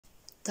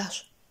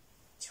Даша,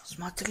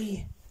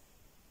 смотри.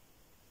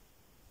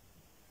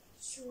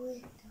 Что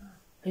это?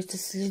 Это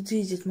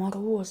следы Деда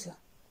Мороза.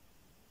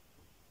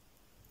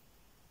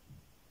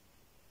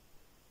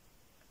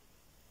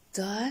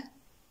 Да?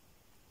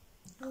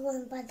 А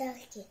вон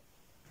подарки.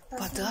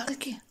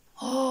 Подарки?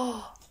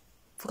 О,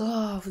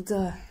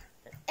 правда.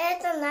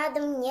 Это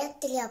надо мне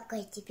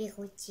тряпкой теперь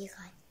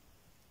утирать.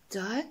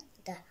 Да?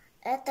 Да.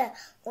 Это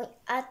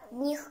от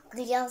них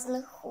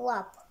грязных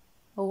лап.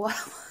 Вау.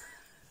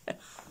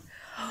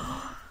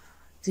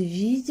 Ты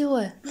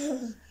видела?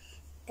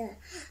 Да.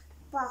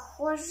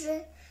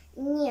 Похоже,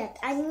 нет,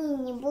 они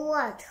не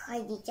бывают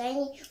ходить,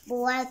 они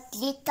бывают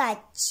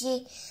летать.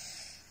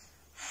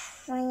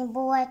 Они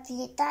бывают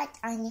летать,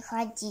 а не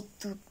ходить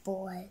тут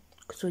бывает.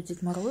 Кто,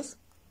 Дед Мороз?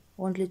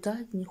 Он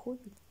летает, не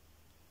ходит?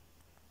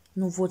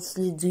 Ну вот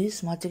следы,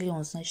 смотри,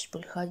 он, значит,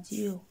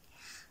 приходил.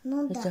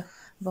 Ну Это да.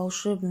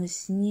 волшебный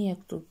снег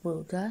тут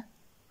был, да?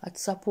 От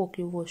сапог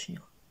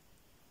егошних.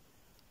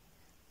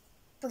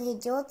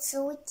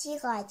 Придется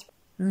утирать.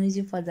 Ну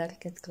иди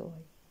подарки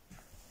открывай.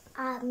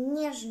 А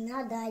мне же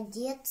надо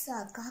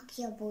одеться, а как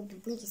я буду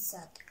вырез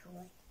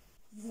открывать?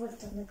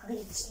 Вот он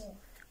коричневый.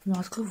 Ну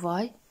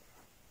открывай.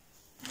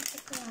 Это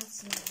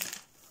красный.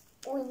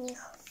 У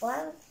них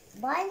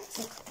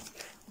бантик,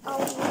 а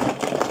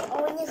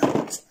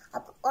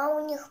у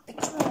них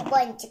почему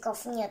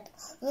бантиков нет?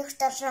 У них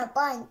даже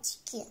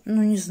бантики.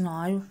 Ну не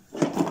знаю.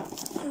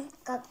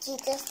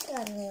 Какие-то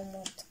странные,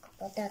 может,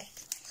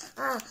 подарки.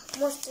 А,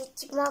 может, у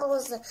Деда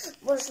Мороза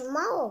больше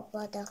мало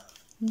подарков?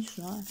 Не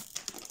знаю.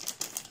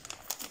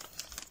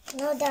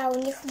 Ну да, у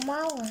них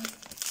мало.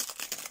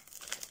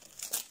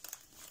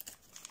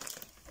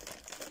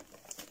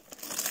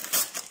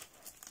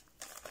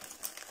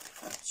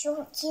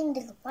 Еще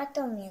киндер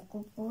потом я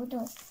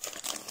буду.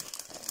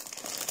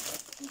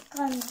 И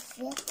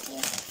конфетки.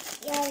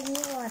 Я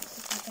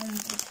оливаться потом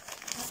буду.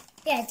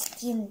 Опять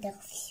киндер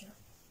все.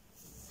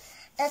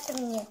 Это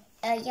мне.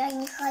 Я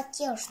не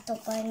хотел,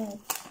 чтобы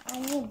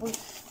они были.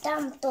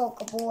 Там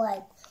только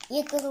бывают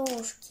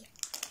игрушки.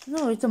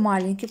 Ну, это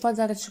маленький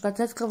подарочек, а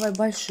ты открывай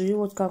большие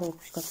вот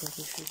коробки, которые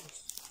еще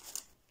есть.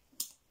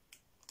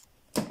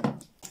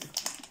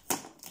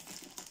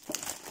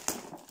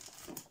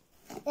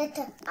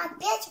 Это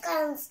опять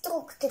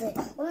конструкторы.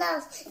 У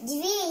нас 2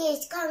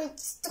 есть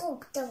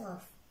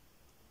конструкторов.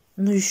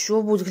 Ну,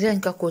 еще будет, глянь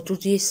какой.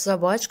 Тут есть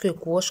собачка и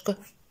кошка.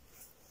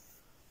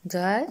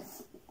 Да?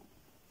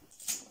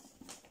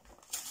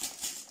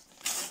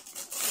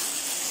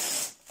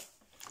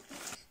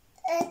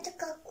 Это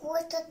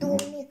какой-то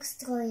домик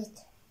строит.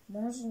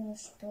 Можно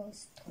что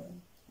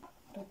строить?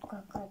 Тут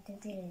какая-то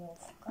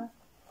веревка.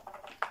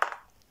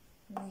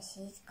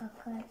 Носить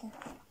какая-то.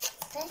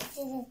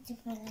 Кстати,